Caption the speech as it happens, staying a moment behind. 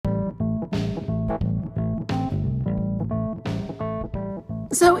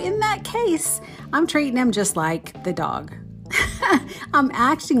So in that case, I'm treating him just like the dog. I'm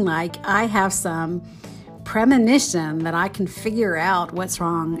acting like I have some premonition that I can figure out what's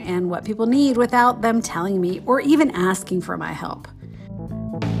wrong and what people need without them telling me or even asking for my help.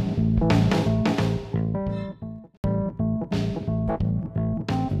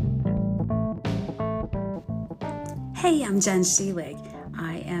 Hey, I'm Jen Sheelig.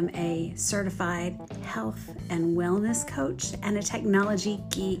 I am a certified health and wellness coach and a technology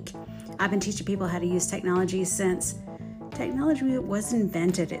geek. I've been teaching people how to use technology since technology was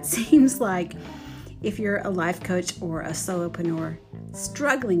invented. It seems like if you're a life coach or a solopreneur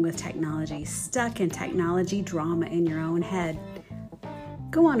struggling with technology, stuck in technology drama in your own head,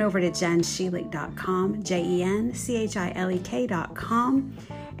 go on over to jensheelig.com, JENCHILEK.com,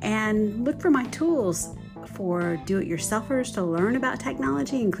 and look for my tools for do-it-yourselfers to learn about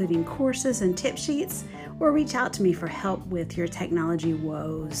technology, including courses and tip sheets, or reach out to me for help with your technology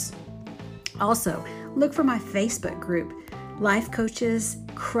woes. Also, look for my Facebook group, Life Coaches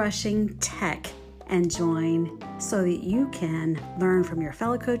Crushing Tech, and join so that you can learn from your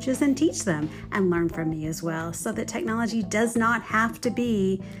fellow coaches and teach them and learn from me as well, so that technology does not have to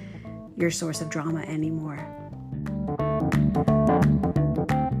be your source of drama anymore.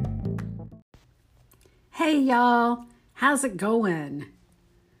 Hey y'all, how's it going?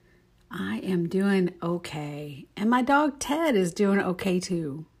 I am doing okay, and my dog Ted is doing okay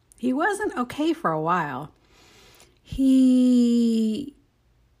too. He wasn't okay for a while. He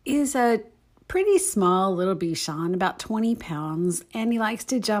is a pretty small little Bichon, about 20 pounds, and he likes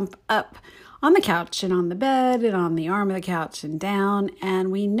to jump up on the couch and on the bed and on the arm of the couch and down,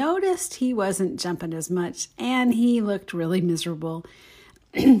 and we noticed he wasn't jumping as much, and he looked really miserable.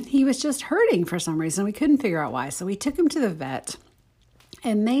 He was just hurting for some reason. We couldn't figure out why, so we took him to the vet,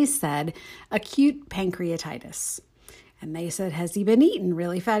 and they said acute pancreatitis. And they said, has he been eating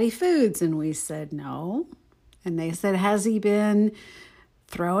really fatty foods? And we said, no. And they said, has he been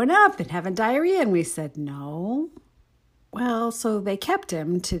throwing up and having diarrhea? And we said, no. Well, so they kept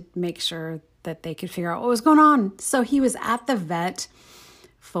him to make sure that they could figure out what was going on. So he was at the vet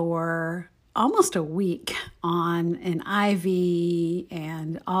for almost a week on an IV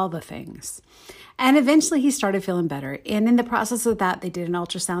and all the things. And eventually he started feeling better. And in the process of that, they did an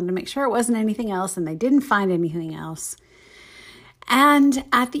ultrasound to make sure it wasn't anything else, and they didn't find anything else. And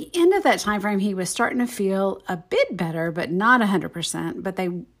at the end of that time frame, he was starting to feel a bit better, but not 100%. But they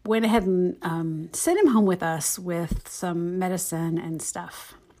went ahead and sent him home with us with some medicine and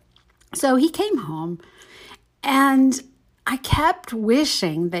stuff. So he came home, and I kept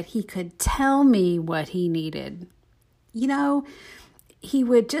wishing that he could tell me what he needed. You know, he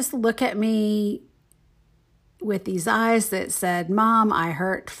would just look at me with these eyes that said, Mom, I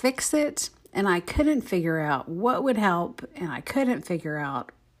hurt, fix it. And I couldn't figure out what would help, and I couldn't figure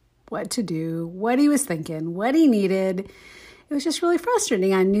out what to do, what he was thinking, what he needed. It was just really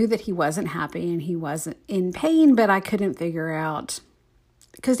frustrating. I knew that he wasn't happy and he wasn't in pain, but I couldn't figure out,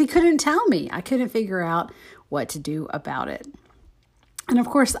 because he couldn't tell me. I couldn't figure out what to do about it. And of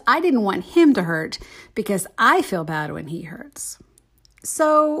course, I didn't want him to hurt because I feel bad when he hurts.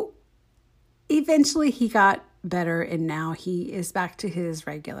 So eventually he got better, and now he is back to his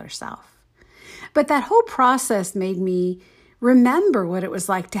regular self. But that whole process made me remember what it was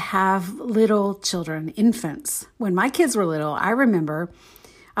like to have little children, infants. When my kids were little, I remember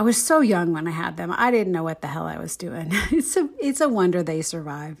I was so young when I had them. I didn't know what the hell I was doing. It's a wonder they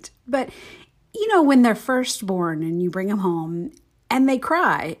survived. But, you know, when they're first born and you bring them home and they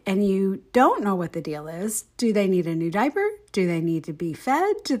cry and you don't know what the deal is. Do they need a new diaper? Do they need to be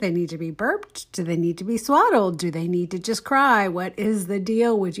fed? Do they need to be burped? Do they need to be swaddled? Do they need to just cry? What is the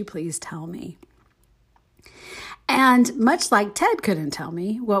deal? Would you please tell me? And much like Ted couldn't tell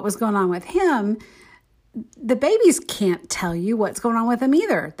me what was going on with him, the babies can't tell you what's going on with them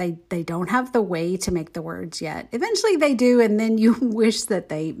either. They don't have the way to make the words yet. Eventually they do, and then you wish that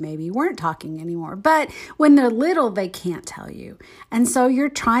they maybe weren't talking anymore. But when they're little, they can't tell you. And so you're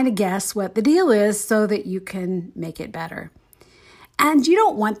trying to guess what the deal is so that you can make it better. And you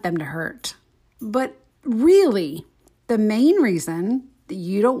don't want them to hurt. But really, the main reason that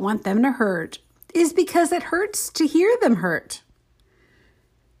you don't want them to hurt is because it hurts to hear them hurt.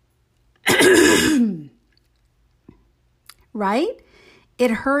 Right?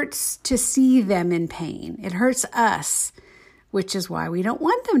 It hurts to see them in pain. It hurts us, which is why we don't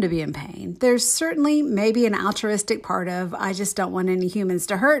want them to be in pain. There's certainly maybe an altruistic part of, I just don't want any humans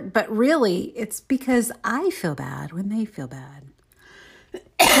to hurt, but really it's because I feel bad when they feel bad.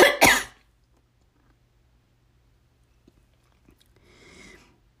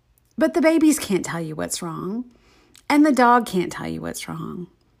 But the babies can't tell you what's wrong. And the dog can't tell you what's wrong.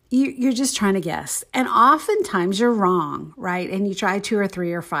 You're just trying to guess. And oftentimes you're wrong, right? And you try 2 or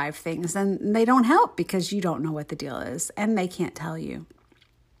 3 or 5 things and they don't help because you don't know what the deal is and they can't tell you.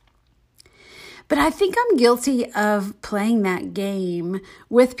 But I think I'm guilty of playing that game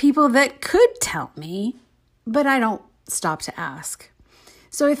with people that could tell me, but I don't stop to ask.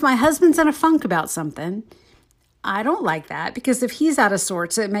 So if my husband's in a funk about something, I don't like that because if he's out of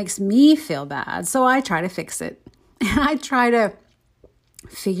sorts, it makes me feel bad. So I try to fix it. And I try to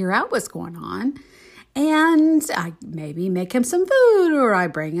figure out what's going on. And I maybe make him some food, or I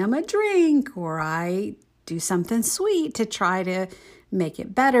bring him a drink, or I do something sweet to try to make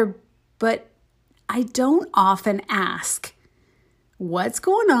it better. But I don't often ask, what's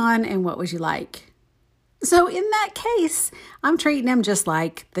going on and what would you like? So in that case, I'm treating him just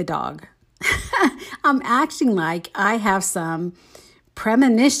like the dog. I'm acting like I have some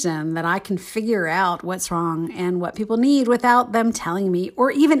premonition that I can figure out what's wrong and what people need without them telling me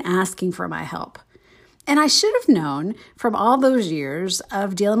or even asking for my help. And I should have known from all those years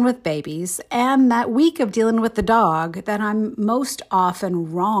of dealing with babies and that week of dealing with the dog that I'm most often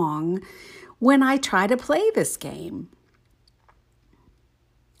wrong when I try to play this game.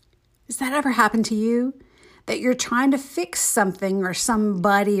 Has that ever happened to you? That you're trying to fix something or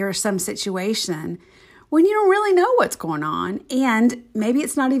somebody or some situation when you don't really know what's going on, and maybe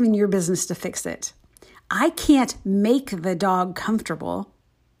it's not even your business to fix it. I can't make the dog comfortable.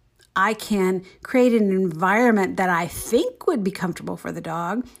 I can create an environment that I think would be comfortable for the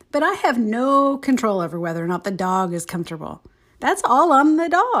dog, but I have no control over whether or not the dog is comfortable. That's all on the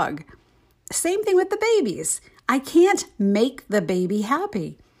dog. Same thing with the babies. I can't make the baby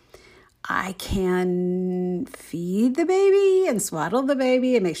happy. I can feed the baby and swaddle the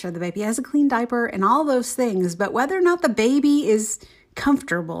baby and make sure the baby has a clean diaper and all those things. But whether or not the baby is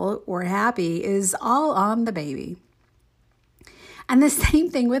comfortable or happy is all on the baby. And the same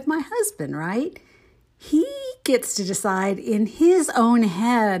thing with my husband, right? He gets to decide in his own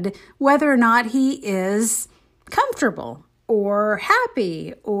head whether or not he is comfortable or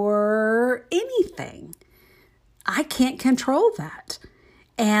happy or anything. I can't control that.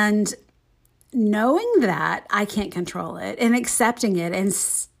 And knowing that I can't control it and accepting it and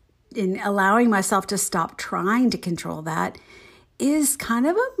in allowing myself to stop trying to control that is kind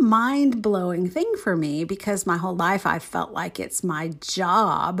of a mind-blowing thing for me because my whole life I felt like it's my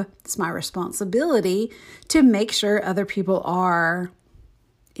job, it's my responsibility to make sure other people are,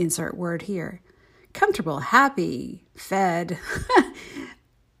 insert word here, comfortable, happy, fed,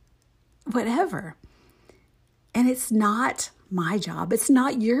 whatever. And it's not my job. It's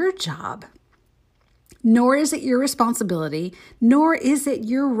not your job. Nor is it your responsibility, nor is it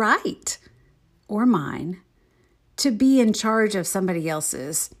your right or mine to be in charge of somebody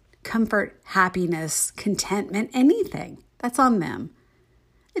else's comfort, happiness, contentment, anything. That's on them.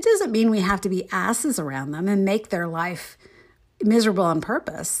 It doesn't mean we have to be asses around them and make their life miserable on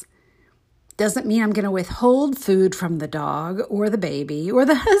purpose. Doesn't mean I'm going to withhold food from the dog or the baby or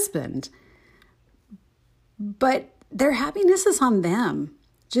the husband. But their happiness is on them,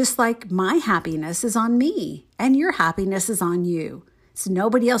 just like my happiness is on me and your happiness is on you. It's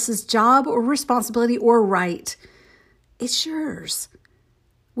nobody else's job or responsibility or right. It's yours,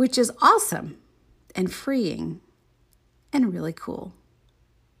 which is awesome and freeing and really cool.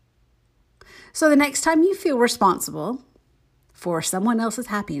 So the next time you feel responsible for someone else's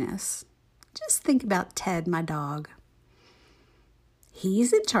happiness, just think about Ted, my dog.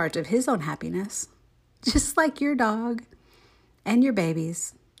 He's in charge of his own happiness, just like your dog and your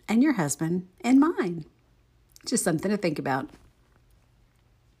babies and your husband and mine. Just something to think about.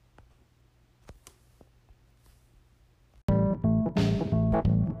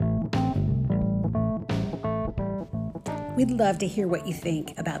 We'd love to hear what you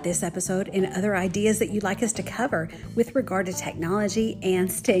think about this episode and other ideas that you'd like us to cover with regard to technology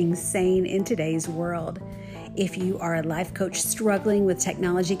and staying sane in today's world. If you are a life coach struggling with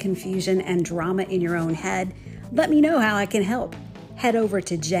technology confusion and drama in your own head, let me know how I can help. Head over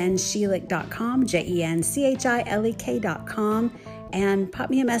to jenschilek.com, jenschilek.com, and pop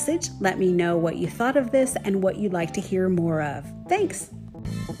me a message. Let me know what you thought of this and what you'd like to hear more of. Thanks.